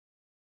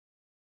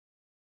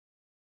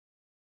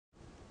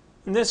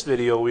In this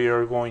video, we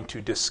are going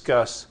to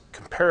discuss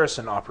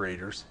comparison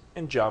operators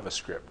in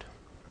JavaScript.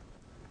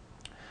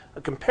 A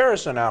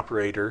comparison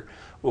operator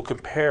will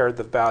compare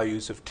the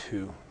values of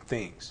two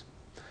things.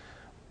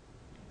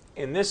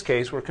 In this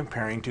case, we're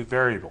comparing two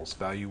variables,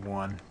 value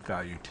 1,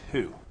 value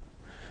 2.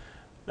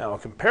 Now, a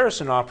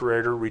comparison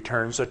operator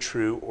returns a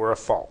true or a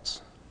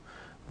false.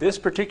 This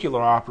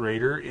particular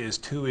operator is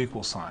two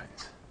equal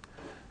signs.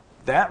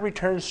 That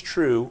returns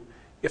true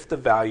if the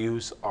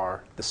values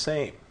are the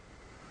same.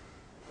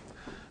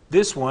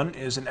 This one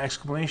is an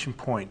exclamation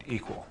point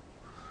equal.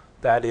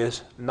 That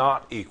is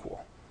not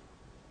equal.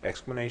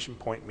 Exclamation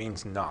point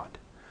means not.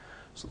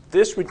 So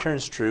this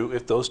returns true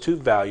if those two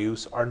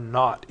values are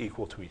not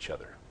equal to each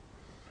other.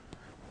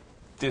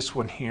 This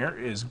one here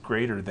is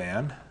greater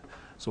than,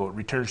 so it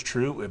returns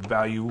true if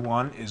value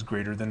 1 is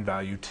greater than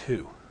value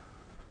 2.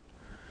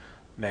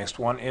 Next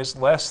one is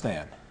less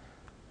than.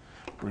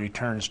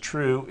 Returns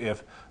true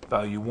if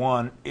value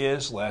 1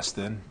 is less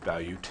than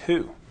value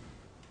 2.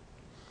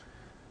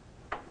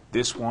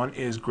 This one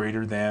is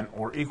greater than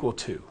or equal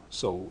to.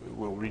 So it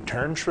will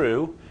return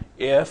true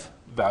if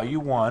value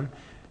 1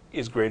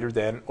 is greater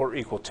than or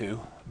equal to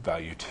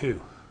value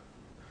 2.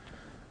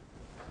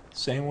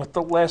 Same with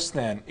the less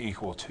than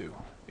equal to.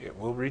 It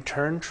will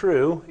return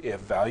true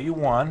if value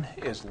 1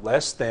 is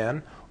less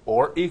than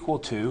or equal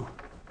to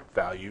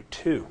value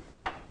 2.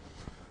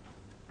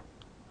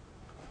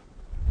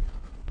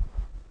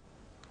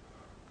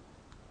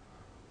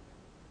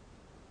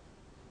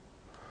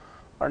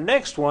 Our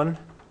next one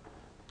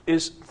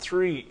is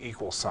three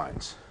equal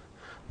signs.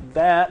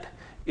 That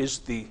is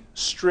the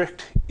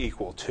strict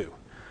equal to.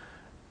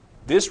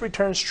 This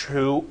returns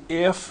true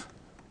if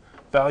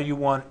value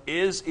 1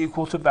 is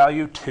equal to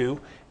value 2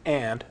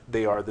 and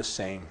they are the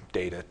same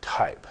data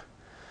type.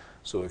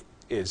 So it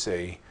is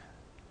a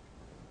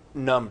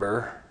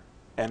number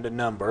and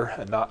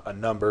not a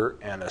number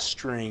and a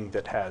string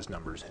that has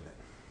numbers in it.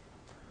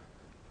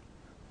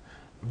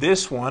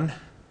 This one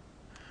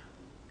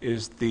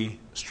is the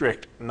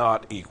strict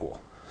not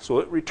equal. So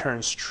it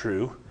returns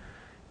true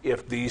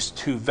if these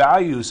two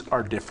values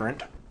are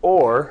different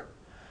or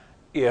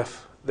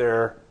if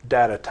their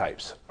data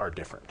types are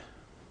different.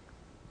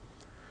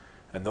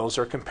 And those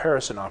are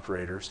comparison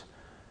operators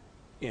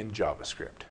in JavaScript.